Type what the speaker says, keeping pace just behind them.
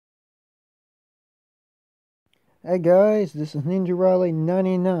Hey guys, this is Ninja Riley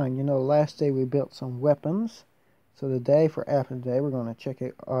 99. You know, last day we built some weapons. So today, for after today, we're going to check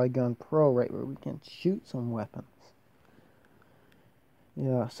out IGun Pro, right where we can shoot some weapons.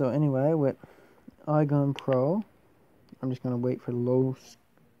 Yeah, so anyway, with IGun Pro, I'm just going to wait for the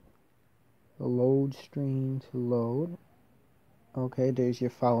load screen to load. Okay, there's your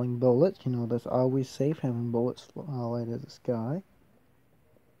falling bullets. You know, that's always safe, having bullets fall out of the sky.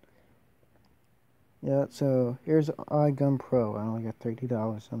 Yeah, so here's IGun Pro. I only got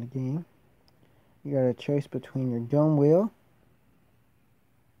 $30 on the game. You got a choice between your gun wheel.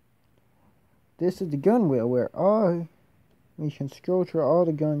 This is the gun wheel where you can scroll through all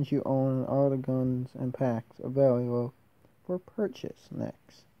the guns you own and all the guns and packs available for purchase.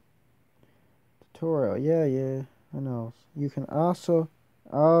 Next. Tutorial. Yeah, I know. You can also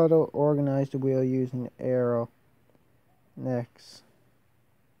auto-organize the wheel using the arrow. Next.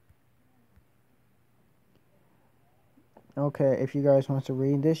 Okay, if you guys want to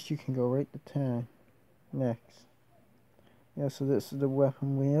read this, you can go right to 10. Next. Yeah, so this is the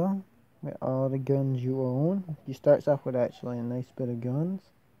weapon wheel with all the guns you own. You starts off with actually a nice bit of guns.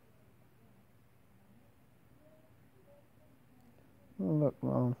 Oh, look,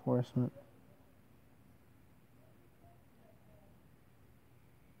 law enforcement.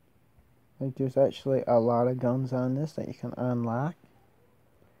 Like, there's actually a lot of guns on this that you can unlock.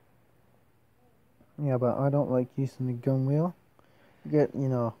 Yeah, but I don't like using the gun wheel. You get,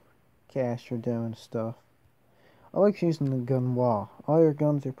 cash for doing stuff. I like using the gun wall. All your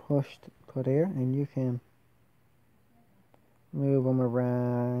guns are put here, and you can move them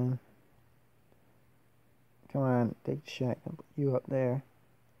around. Come on, take the shot. I'll put you up there.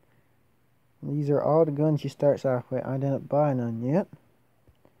 And these are all the guns you start off with. I didn't buy none yet.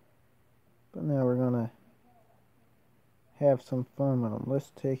 But now we're gonna have some fun with them.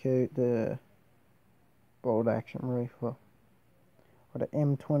 Let's take out the bolt action rifle. Or the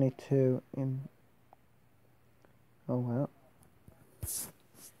M22 in... Oh well. So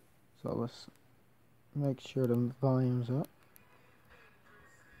let's make sure the volume's up.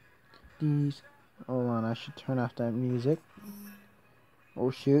 Hold on, I should turn off that music. Oh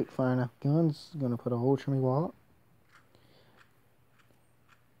shoot, firing off guns. Gonna put a hole through my wallet.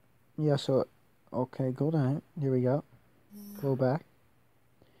 Yeah, so, okay, go down. Here we go. Go back.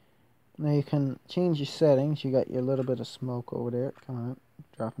 Now you can change your settings. You got your little bit of smoke over there. Come on,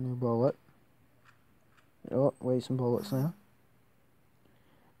 drop a new bullet. Oh, wasting bullets now.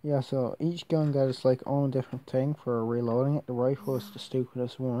 Yeah, so each gun got its like own different thing for reloading it. The rifle is the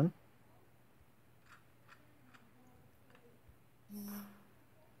stupidest one.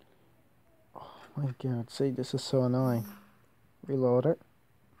 Oh my god, see, this is so annoying. Reload it.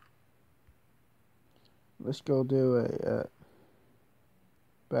 Let's go do a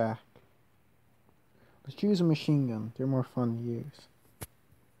back. Let's choose a machine gun. They're more fun to use.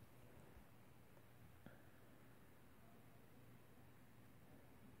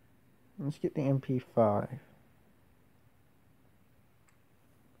 Let's get the MP5.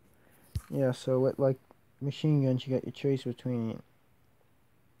 Yeah, so with like machine guns, you got your choice between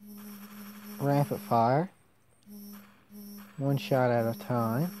rapid fire, one shot at a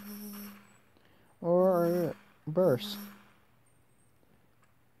time, or burst.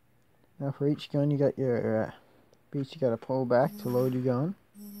 Now for each gun, you got your beats. You got to pull back to load your gun.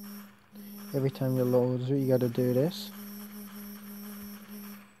 Every time you load it, you got to do this.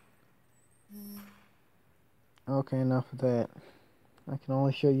 Okay, enough of that. I can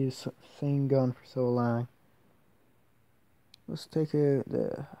only show you the same gun for so long. Let's take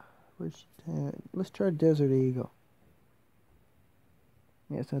let's try Desert Eagle.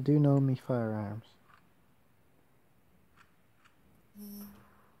 Yes, I do know me firearms.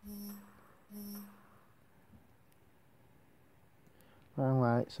 Wrong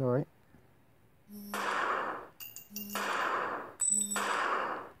light, sorry.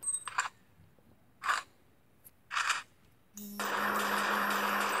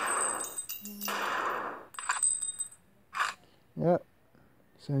 Yep.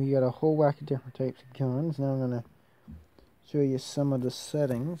 So you got a whole whack of different types of guns. Now I'm gonna show you some of the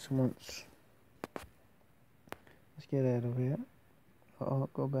settings once. Let's get out of here. Oh,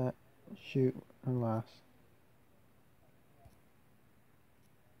 go back. Shoot, and lost.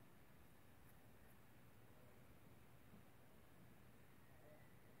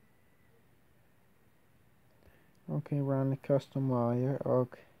 Okay, we're on the custom wire.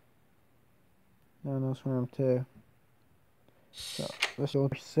 Okay. Now that's room 2. So let's go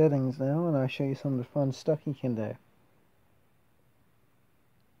to settings now, and I'll show you some of the fun stuff you can do.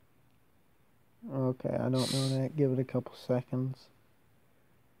 Okay, I don't know that. Give it a couple seconds.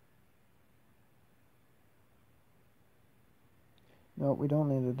 Nope, we don't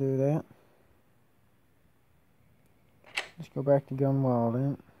need to do that. Let's go back to gun wall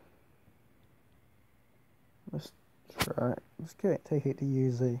then. Let's try it. Let's take it to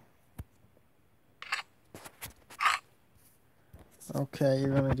UZ. Okay,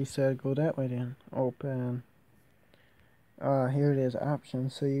 you're gonna decide to go that way then. Open. Here it is,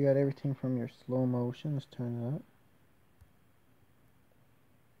 options. So you got everything from your slow motion. Let's turn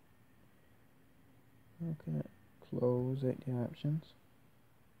it up. Okay, close it, the options.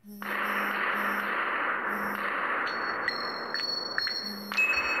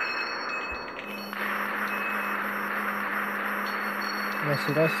 Yeah,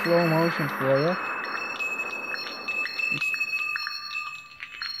 so that's slow motion for you.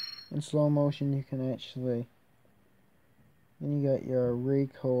 In slow motion you can actually, then you got your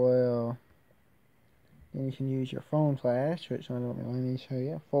recoil, then you can use your phone flash, which I don't really need to show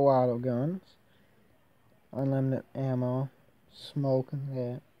you, 4 auto guns, unlimited ammo, smoke and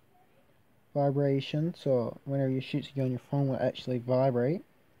that, vibration, so whenever you shoot a gun your phone will actually vibrate,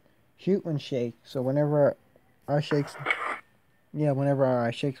 shoot when shake, so whenever I shake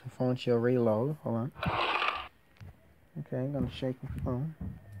my phone she'll reload. Hold on. Okay, I'm gonna shake my phone.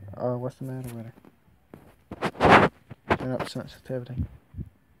 Oh, what's the matter with her? Turn up sensitivity.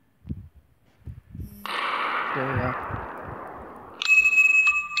 There you go.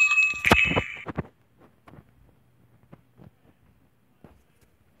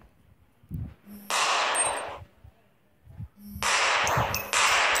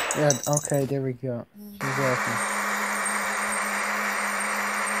 Yeah, okay, there we go. She's working.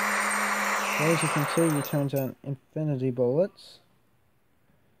 So as you can see, you turns on infinity bullets.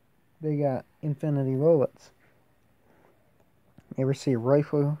 They got infinity bullets. You ever see a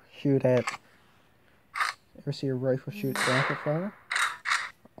rifle shoot rapid fire?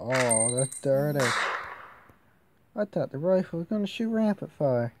 Oh, that's dirty. I thought the rifle was gonna shoot rapid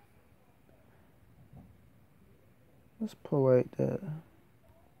fire. Let's pull out that.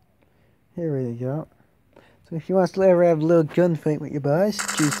 Here we go. So if you want to ever have a little gunfight with your boys,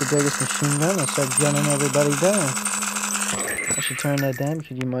 choose the biggest machine gun and start gunning everybody down. I should turn that down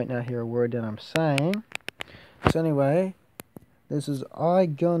because you might not hear a word that I'm saying. So anyway, this is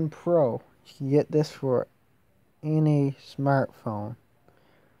IGun Pro. You can get this for any smartphone.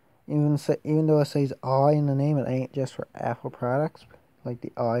 Even though it says I in the name, it ain't just for Apple products like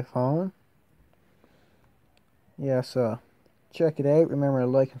the iPhone. Yeah, so check it out. Remember to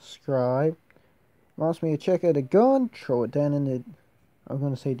like and subscribe. Wants me to check out a gun, throw it down in the, I'm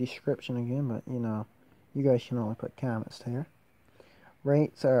going to say description again, but you know, you guys can only put comments there.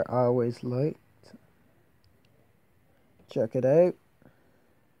 Rates are always light. Check it out.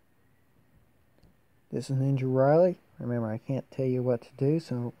 This is Ninja Riley. Remember, I can't tell you what to do,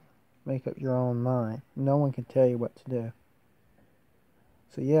 so make up your own mind. No one can tell you what to do.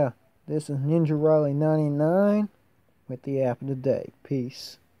 So yeah, this is Ninja Riley 99 with the app of the day.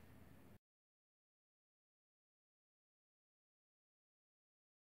 Peace.